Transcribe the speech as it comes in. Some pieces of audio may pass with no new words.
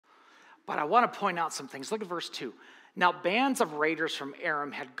But I want to point out some things. Look at verse 2. Now bands of raiders from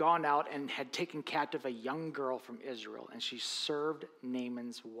Aram had gone out and had taken captive a young girl from Israel, and she served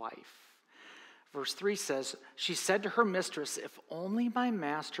Naaman's wife. Verse 3 says, she said to her mistress, if only my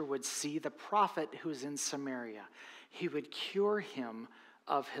master would see the prophet who's in Samaria, he would cure him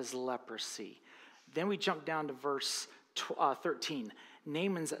of his leprosy. Then we jump down to verse 13.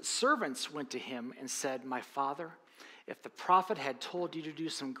 Naaman's servants went to him and said, my father, if the prophet had told you to do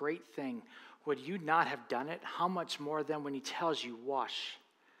some great thing, would you not have done it? How much more then when he tells you, wash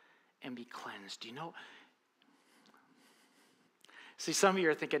and be cleansed? You know, see, some of you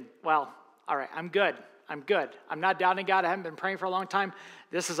are thinking, well, all right, I'm good. I'm not doubting God. I haven't been praying for a long time.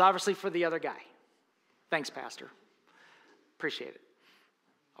 This is obviously for the other guy. Thanks, Pastor. Appreciate it.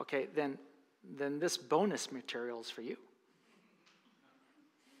 Okay, then this bonus material is for you.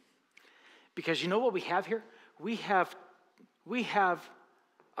 Because you know what we have here? We have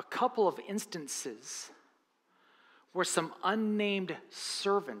a couple of instances where some unnamed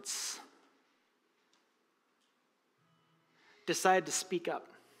servants decided to speak up.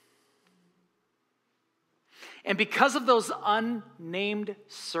 And because of those unnamed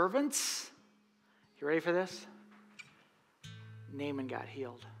servants, you ready for this? Naaman got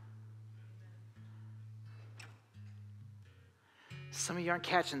healed. Some of you aren't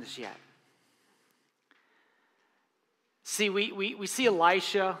catching this yet. See, we see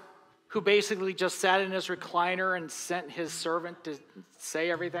Elisha, who basically just sat in his recliner and sent his servant to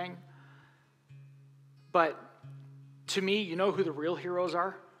say everything. But to me, you know who the real heroes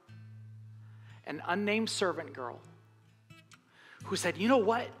are? An unnamed servant girl who said, you know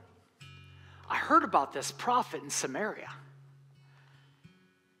what? I heard about this prophet in Samaria.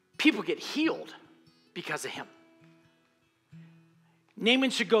 People get healed because of him.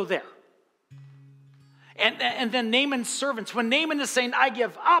 Naaman should go there. And then Naaman's servants, when Naaman is saying, I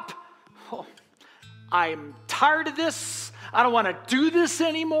give up, I'm tired of this, I don't want to do this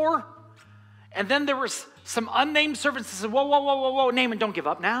anymore. And then there was some unnamed servants that said, whoa, Naaman, don't give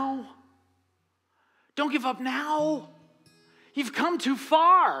up now. Don't give up now. You've come too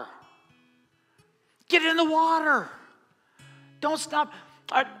far. Get in the water. Don't stop.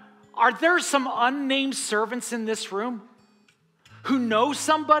 Are there some unnamed servants in this room who know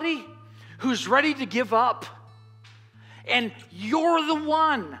somebody who's ready to give up? And you're the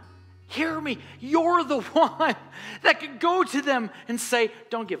one, hear me, you're the one that could go to them and say,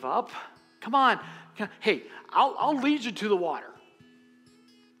 don't give up. Come on. Hey, I'll lead you to the water.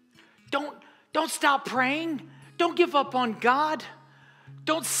 Don't stop praying. Don't give up on God.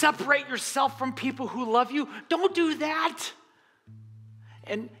 Don't separate yourself from people who love you. Don't do that.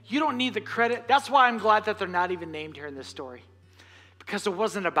 And you don't need the credit. That's why I'm glad that they're not even named here in this story. Because it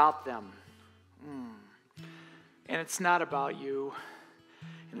wasn't about them. And it's not about you.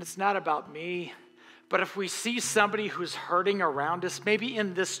 And it's not about me. But if we see somebody who's hurting around us, maybe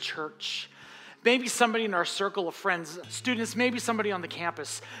in this church, maybe somebody in our circle of friends, students, maybe somebody on the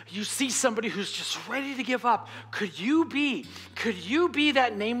campus, you see somebody who's just ready to give up. Could you be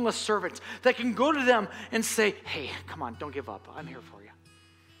that nameless servant that can go to them and say, hey, come on, don't give up. I'm here for you.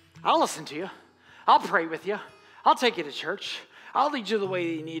 I'll listen to you. I'll pray with you. I'll take you to church. I'll lead you the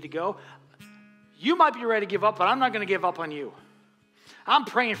way you need to go. You might be ready to give up, but I'm not going to give up on you. I'm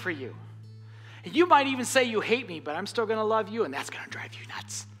praying for you. And you might even say you hate me, but I'm still going to love you, and that's going to drive you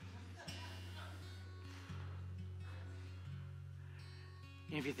nuts.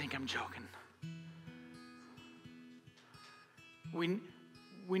 And if you think I'm joking, we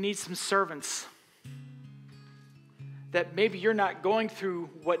need some servants that maybe you're not going through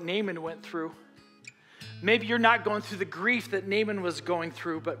what Naaman went through. Maybe you're not going through the grief that Naaman was going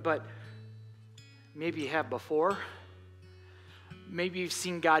through, but maybe you have before. Maybe you've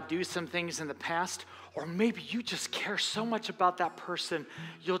seen God do some things in the past, or maybe you just care so much about that person,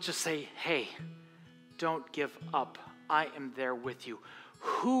 you'll just say, hey, don't give up. I am there with you.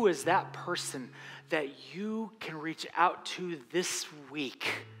 Who is that person that you can reach out to this week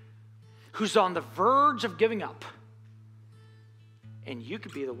who's on the verge of giving up? And you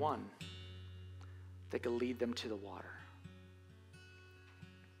could be the one that could lead them to the water.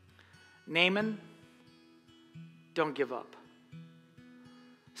 Naaman, don't give up.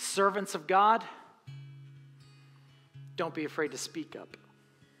 Servants of God, don't be afraid to speak up.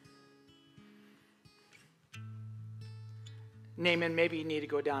 Naaman, maybe you need to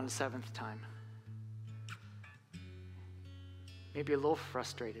go down a seventh time. Maybe you're a little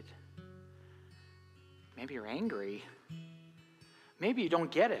frustrated. Maybe you're angry. Maybe you don't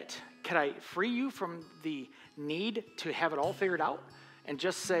get it. Can I free you from the need to have it all figured out and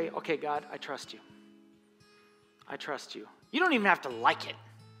just say, okay, God, I trust you. I trust you. You don't even have to like it.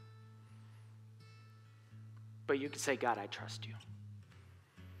 But you can say, God, I trust you.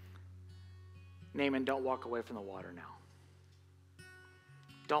 Naaman, don't walk away from the water now.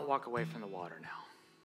 Don't walk away from the water now.